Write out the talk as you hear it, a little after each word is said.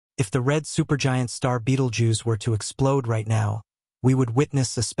If the red supergiant star Betelgeuse were to explode right now, we would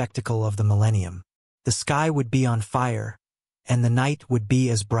witness a spectacle of the millennium. The sky would be on fire, and the night would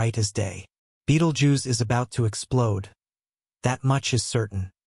be as bright as day. Betelgeuse is about to explode. That much is certain.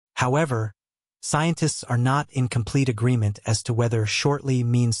 However, scientists are not in complete agreement as to whether shortly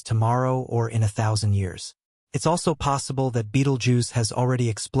means tomorrow or in 1,000 years. It's also possible that Betelgeuse has already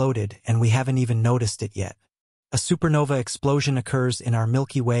exploded and we haven't even noticed it yet. A supernova explosion occurs in our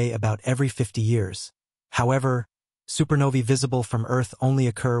Milky Way about every 50 years. However, supernovae visible from Earth only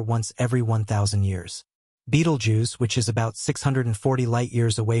occur once every 1,000 years. Betelgeuse, which is about 640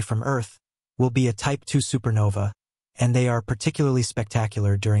 light-years away from Earth, will be a Type II supernova, and they are particularly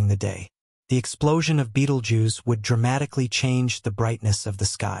spectacular during the day. The explosion of Betelgeuse would dramatically change the brightness of the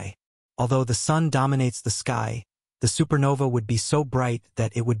sky. Although the sun dominates the sky, the supernova would be so bright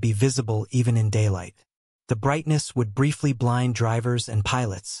that it would be visible even in daylight. The brightness would briefly blind drivers and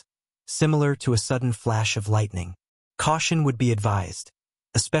pilots, similar to a sudden flash of lightning. Caution would be advised,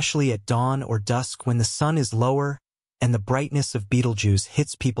 especially at dawn or dusk when the sun is lower and the brightness of Betelgeuse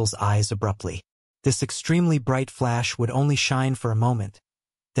hits people's eyes abruptly. This extremely bright flash would only shine for a moment.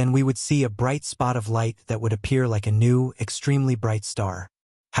 Then we would see a bright spot of light that would appear like a new, extremely bright star.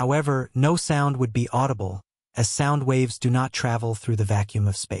 However, no sound would be audible, as sound waves do not travel through the vacuum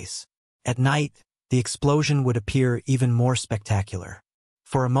of space. At night, the explosion would appear even more spectacular.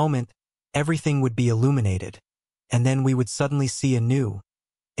 For a moment, everything would be illuminated, and then we would suddenly see a new,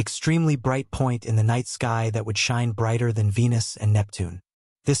 extremely bright point in the night sky that would shine brighter than Venus and Neptune.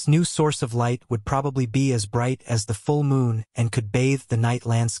 This new source of light would probably be as bright as the full moon and could bathe the night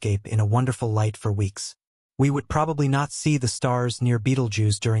landscape in a wonderful light for weeks. We would probably not see the stars near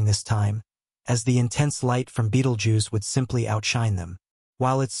Betelgeuse during this time, as the intense light from Betelgeuse would simply outshine them.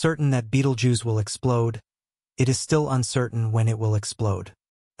 While it's certain that Betelgeuse will explode, it is still uncertain when it will explode.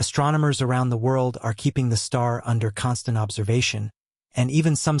 Astronomers around the world are keeping the star under constant observation, and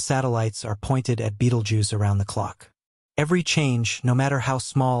even some satellites are pointed at Betelgeuse around the clock. Every change, no matter how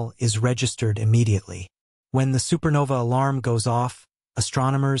small, is registered immediately. When the supernova alarm goes off,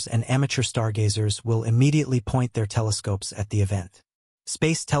 astronomers and amateur stargazers will immediately point their telescopes at the event.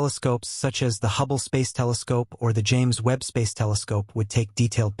 Space telescopes such as the Hubble Space Telescope or the James Webb Space Telescope would take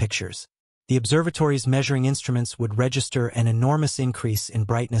detailed pictures. The observatory's measuring instruments would register an enormous increase in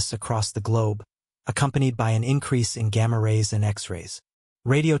brightness across the globe, accompanied by an increase in gamma rays and X-rays.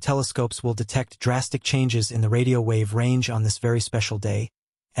 Radio telescopes will detect drastic changes in the radio wave range on this very special day,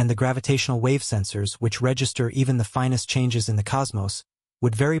 and the gravitational wave sensors, which register even the finest changes in the cosmos,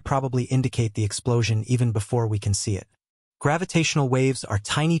 would very probably indicate the explosion even before we can see it. Gravitational waves are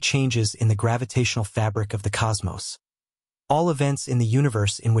tiny changes in the gravitational fabric of the cosmos. All events in the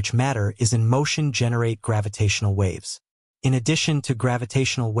universe in which matter is in motion generate gravitational waves. In addition to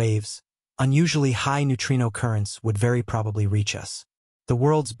gravitational waves, unusually high neutrino currents would very probably reach us. The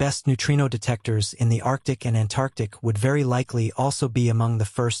world's best neutrino detectors in the Arctic and Antarctic would very likely also be among the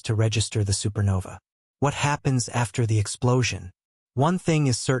first to register the supernova. What happens after the explosion? One thing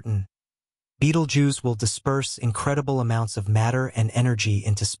is certain: Betelgeuse will disperse incredible amounts of matter and energy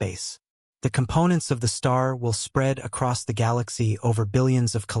into space. The components of the star will spread across the galaxy over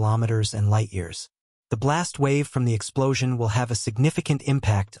billions of kilometers and light-years. The blast wave from the explosion will have a significant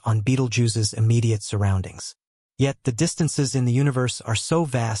impact on Betelgeuse's immediate surroundings. Yet the distances in the universe are so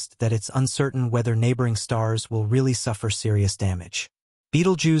vast that it's uncertain whether neighboring stars will really suffer serious damage.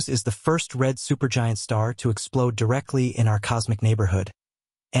 Betelgeuse is the first red supergiant star to explode directly in our cosmic neighborhood,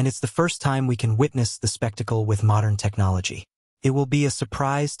 and it's the first time we can witness the spectacle with modern technology. It will be a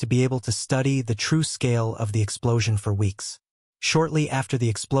surprise to be able to study the true scale of the explosion for weeks. Shortly after the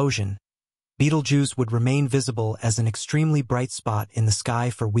explosion, Betelgeuse would remain visible as an extremely bright spot in the sky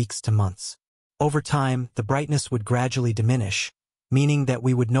for weeks to months. Over time, the brightness would gradually diminish, meaning that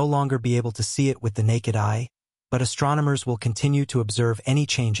we would no longer be able to see it with the naked eye, but astronomers will continue to observe any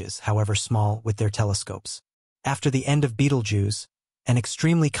changes, however small, with their telescopes. After the end of Betelgeuse, an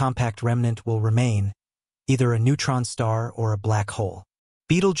extremely compact remnant will remain, either a neutron star or a black hole.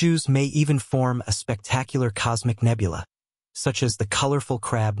 Betelgeuse may even form a spectacular cosmic nebula, such as the colorful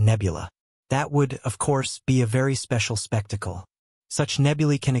Crab Nebula. That would, of course, be a very special spectacle. Such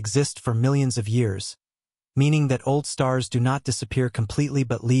nebulae can exist for millions of years, meaning that old stars do not disappear completely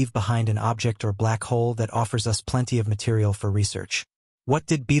but leave behind an object or black hole that offers us plenty of material for research. What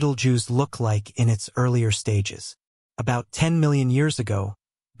did Betelgeuse look like in its earlier stages? About 10 million years ago,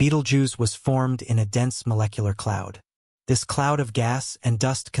 Betelgeuse was formed in a dense molecular cloud. This cloud of gas and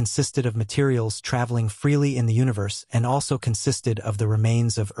dust consisted of materials traveling freely in the universe and also consisted of the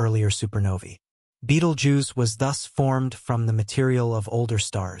remains of earlier supernovae. Betelgeuse was thus formed from the material of older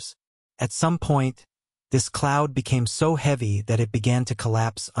stars. At some point, this cloud became so heavy that it began to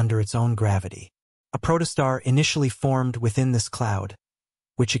collapse under its own gravity. A protostar initially formed within this cloud,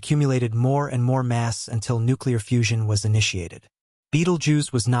 which accumulated more and more mass until nuclear fusion was initiated.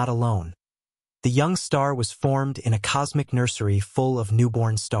 Betelgeuse was not alone. The young star was formed in a cosmic nursery full of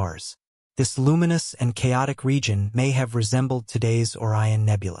newborn stars. This luminous and chaotic region may have resembled today's Orion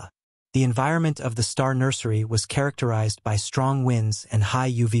Nebula. The environment of the star nursery was characterized by strong winds and high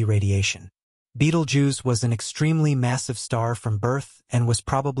UV radiation. Betelgeuse was an extremely massive star from birth and was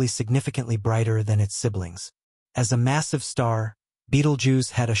probably significantly brighter than its siblings. As a massive star,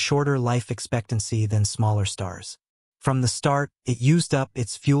 Betelgeuse had a shorter life expectancy than smaller stars. From the start, it used up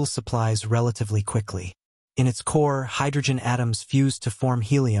its fuel supplies relatively quickly. In its core, hydrogen atoms fused to form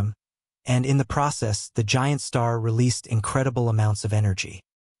helium, and in the process, the giant star released incredible amounts of energy.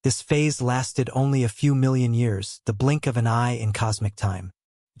 This phase lasted only a few million years, the blink of an eye in cosmic time.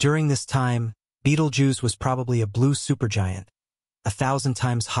 During this time, Betelgeuse was probably a blue supergiant, 1,000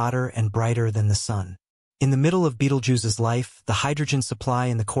 times hotter and brighter than the Sun. In the middle of Betelgeuse's life, the hydrogen supply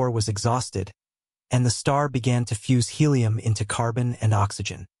in the core was exhausted, and the star began to fuse helium into carbon and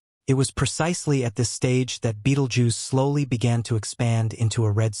oxygen. It was precisely at this stage that Betelgeuse slowly began to expand into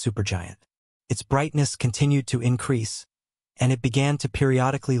a red supergiant. Its brightness continued to increase, and it began to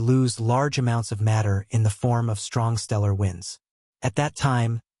periodically lose large amounts of matter in the form of strong stellar winds. At that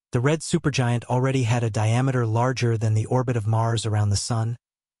time, the red supergiant already had a diameter larger than the orbit of Mars around the Sun,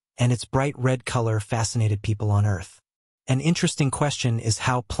 and its bright red color fascinated people on Earth. An interesting question is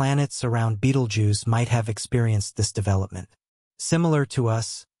how planets around Betelgeuse might have experienced this development. Similar to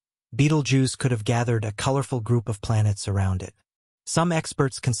us, Betelgeuse could have gathered a colorful group of planets around it. Some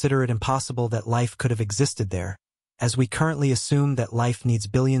experts consider it impossible that life could have existed there, as we currently assume that life needs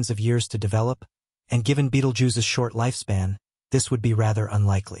billions of years to develop, and given Betelgeuse's short lifespan, this would be rather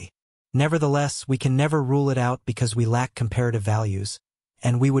unlikely. Nevertheless, we can never rule it out because we lack comparative values,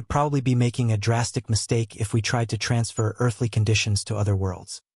 and we would probably be making a drastic mistake if we tried to transfer earthly conditions to other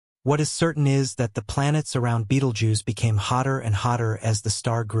worlds. What is certain is that the planets around Betelgeuse became hotter and hotter as the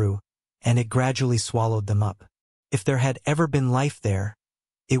star grew, and it gradually swallowed them up. If there had ever been life there,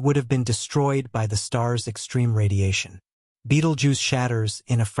 it would have been destroyed by the star's extreme radiation. Betelgeuse shatters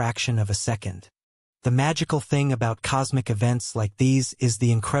in a fraction of a second. The magical thing about cosmic events like these is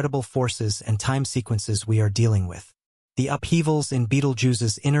the incredible forces and time sequences we are dealing with. The upheavals in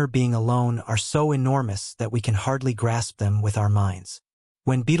Betelgeuse's inner being alone are so enormous that we can hardly grasp them with our minds.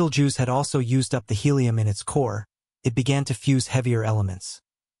 When Betelgeuse had also used up the helium in its core, it began to fuse heavier elements: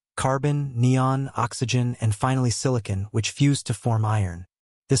 carbon, neon, oxygen, and finally silicon, which fused to form iron.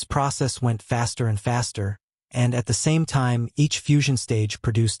 This process went faster and faster, and at the same time, each fusion stage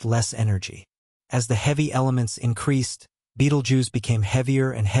produced less energy. As the heavy elements increased, Betelgeuse became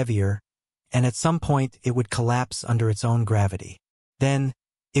heavier and heavier, and at some point it would collapse under its own gravity. Then,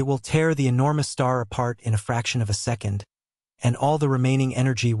 it will tear the enormous star apart in a fraction of a second, and all the remaining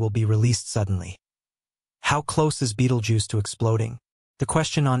energy will be released suddenly. How close is Betelgeuse to exploding? The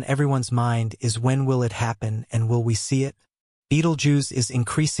question on everyone's mind is, when will it happen and will we see it? Betelgeuse is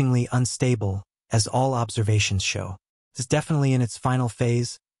increasingly unstable, as all observations show. It's definitely in its final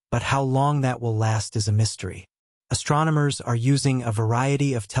phase, but how long that will last is a mystery. Astronomers are using a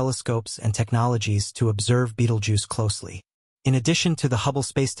variety of telescopes and technologies to observe Betelgeuse closely. In addition to the Hubble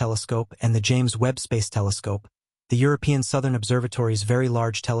Space Telescope and the James Webb Space Telescope, the European Southern Observatory's Very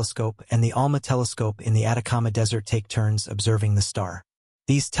Large Telescope and the ALMA telescope in the Atacama Desert take turns observing the star.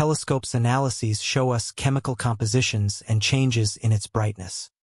 These telescopes' analyses show us chemical compositions and changes in its brightness.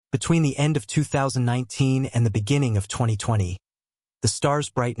 Between the end of 2019 and the beginning of 2020, the star's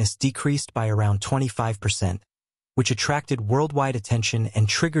brightness decreased by around 25%, which attracted worldwide attention and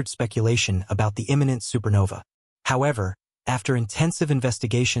triggered speculation about the imminent supernova. However, after intensive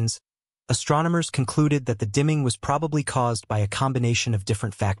investigations, astronomers concluded that the dimming was probably caused by a combination of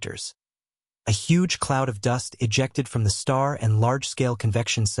different factors. A huge cloud of dust ejected from the star and large-scale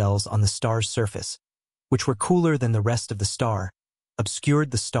convection cells on the star's surface, which were cooler than the rest of the star,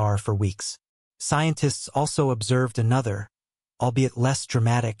 obscured the star for weeks. Scientists also observed another, albeit less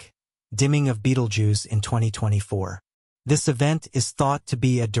dramatic, dimming of Betelgeuse in 2024. This event is thought to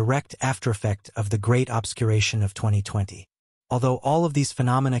be a direct aftereffect of the Great Obscuration of 2020. Although all of these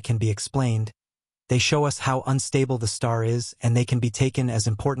phenomena can be explained, they show us how unstable the star is, and they can be taken as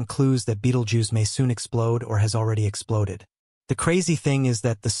important clues that Betelgeuse may soon explode or has already exploded. The crazy thing is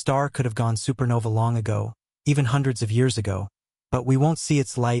that the star could have gone supernova long ago, even hundreds of years ago, but we won't see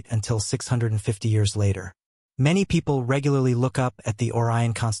its light until 650 years later. Many people regularly look up at the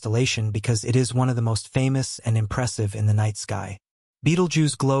Orion constellation because it is one of the most famous and impressive in the night sky.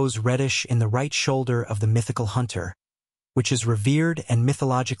 Betelgeuse glows reddish in the right shoulder of the mythical hunter, which is revered and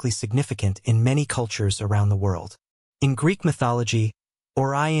mythologically significant in many cultures around the world. In Greek mythology,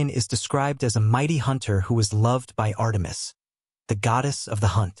 Orion is described as a mighty hunter who was loved by Artemis, the goddess of the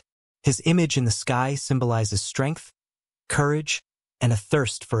hunt. His image in the sky symbolizes strength, courage, and a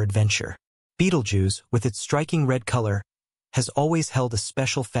thirst for adventure. Betelgeuse, with its striking red color, has always held a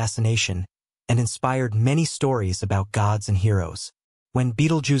special fascination and inspired many stories about gods and heroes. When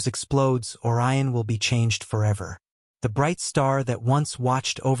Betelgeuse explodes, Orion will be changed forever. The bright star that once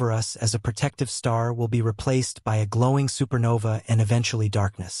watched over us as a protective star will be replaced by a glowing supernova and eventually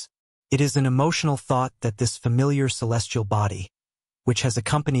darkness. It is an emotional thought that this familiar celestial body, which has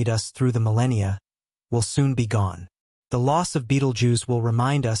accompanied us through the millennia, will soon be gone. The loss of Betelgeuse will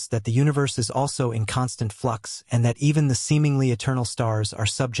remind us that the universe is also in constant flux and that even the seemingly eternal stars are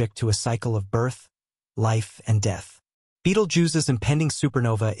subject to a cycle of birth, life, and death. Betelgeuse's impending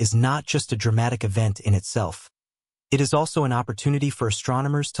supernova is not just a dramatic event in itself. It is also an opportunity for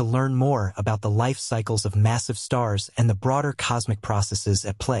astronomers to learn more about the life cycles of massive stars and the broader cosmic processes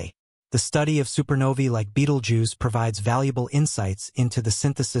at play. The study of supernovae like Betelgeuse provides valuable insights into the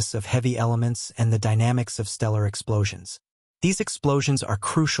synthesis of heavy elements and the dynamics of stellar explosions. These explosions are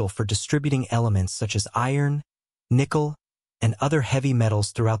crucial for distributing elements such as iron, nickel, and other heavy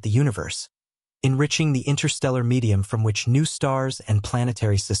metals throughout the universe, enriching the interstellar medium from which new stars and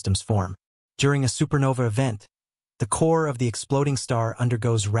planetary systems form. During a supernova event, the core of the exploding star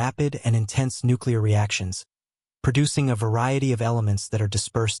undergoes rapid and intense nuclear reactions, producing a variety of elements that are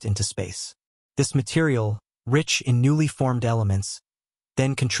dispersed into space. This material, rich in newly formed elements,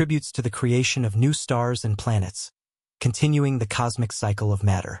 then contributes to the creation of new stars and planets, continuing the cosmic cycle of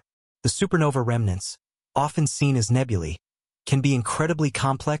matter. The supernova remnants, often seen as nebulae, can be incredibly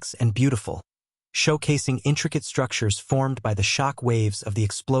complex and beautiful, showcasing intricate structures formed by the shock waves of the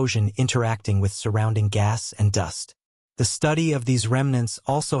explosion interacting with surrounding gas and dust. The study of these remnants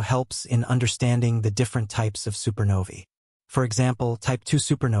also helps in understanding the different types of supernovae. For example, Type 2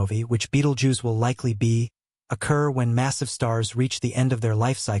 supernovae, which Betelgeuse will likely be, occur when massive stars reach the end of their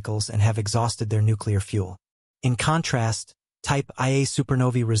life cycles and have exhausted their nuclear fuel. In contrast, Type Ia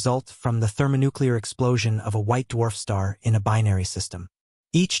supernovae result from the thermonuclear explosion of a white dwarf star in a binary system.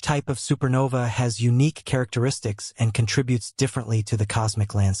 Each type of supernova has unique characteristics and contributes differently to the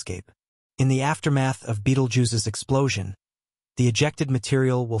cosmic landscape. In the aftermath of Betelgeuse's explosion, the ejected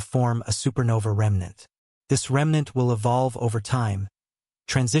material will form a supernova remnant. This remnant will evolve over time,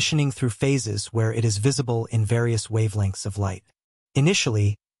 transitioning through phases where it is visible in various wavelengths of light.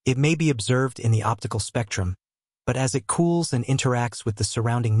 Initially, it may be observed in the optical spectrum, but as it cools and interacts with the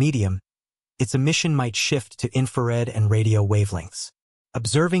surrounding medium, its emission might shift to infrared and radio wavelengths.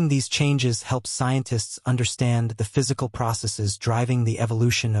 Observing these changes helps scientists understand the physical processes driving the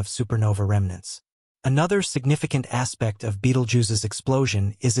evolution of supernova remnants. Another significant aspect of Betelgeuse's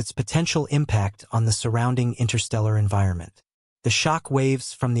explosion is its potential impact on the surrounding interstellar environment. The shock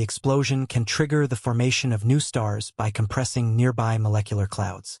waves from the explosion can trigger the formation of new stars by compressing nearby molecular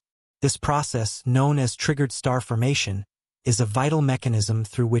clouds. This process, known as triggered star formation, is a vital mechanism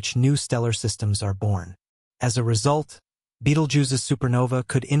through which new stellar systems are born. As a result, Betelgeuse's supernova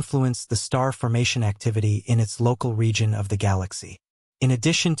could influence the star formation activity in its local region of the galaxy. In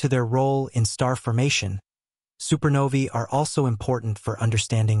addition to their role in star formation, supernovae are also important for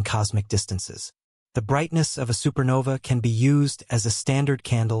understanding cosmic distances. The brightness of a supernova can be used as a standard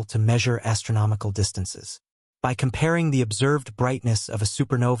candle to measure astronomical distances. By comparing the observed brightness of a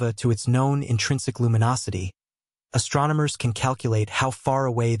supernova to its known intrinsic luminosity, astronomers can calculate how far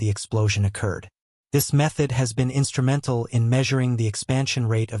away the explosion occurred. This method has been instrumental in measuring the expansion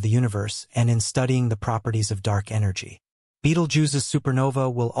rate of the universe and in studying the properties of dark energy. Betelgeuse's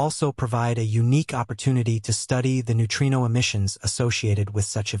supernova will also provide a unique opportunity to study the neutrino emissions associated with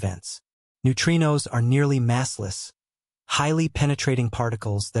such events. Neutrinos are nearly massless, highly penetrating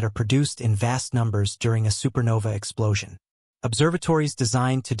particles that are produced in vast numbers during a supernova explosion. Observatories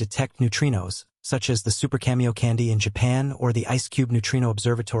designed to detect neutrinos, such as the Super Kamiokande in Japan or the Ice Cube Neutrino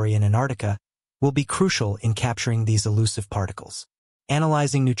Observatory in Antarctica, will be crucial in capturing these elusive particles.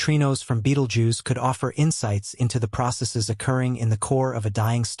 Analyzing neutrinos from Betelgeuse could offer insights into the processes occurring in the core of a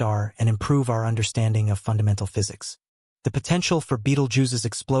dying star and improve our understanding of fundamental physics. The potential for Betelgeuse's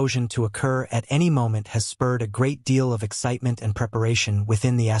explosion to occur at any moment has spurred a great deal of excitement and preparation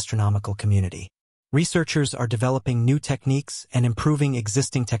within the astronomical community. Researchers are developing new techniques and improving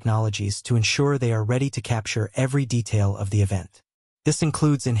existing technologies to ensure they are ready to capture every detail of the event. This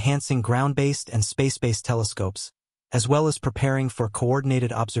includes enhancing ground-based and space-based telescopes, as well as preparing for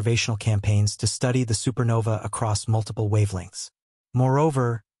coordinated observational campaigns to study the supernova across multiple wavelengths.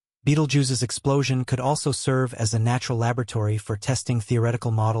 Moreover, Betelgeuse's explosion could also serve as a natural laboratory for testing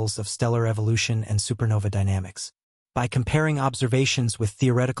theoretical models of stellar evolution and supernova dynamics. By comparing observations with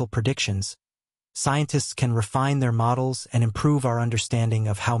theoretical predictions, scientists can refine their models and improve our understanding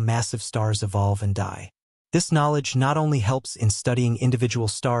of how massive stars evolve and die. This knowledge not only helps in studying individual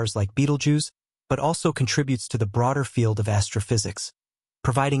stars like Betelgeuse, but also contributes to the broader field of astrophysics,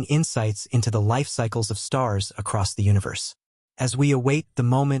 providing insights into the life cycles of stars across the universe. As we await the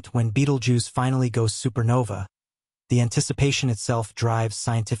moment when Betelgeuse finally goes supernova, the anticipation itself drives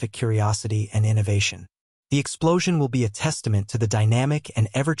scientific curiosity and innovation. The explosion will be a testament to the dynamic and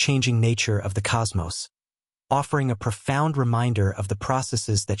ever-changing nature of the cosmos, offering a profound reminder of the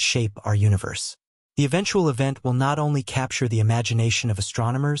processes that shape our universe. The eventual event will not only capture the imagination of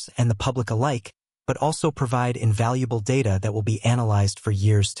astronomers and the public alike, but also provide invaluable data that will be analyzed for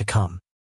years to come.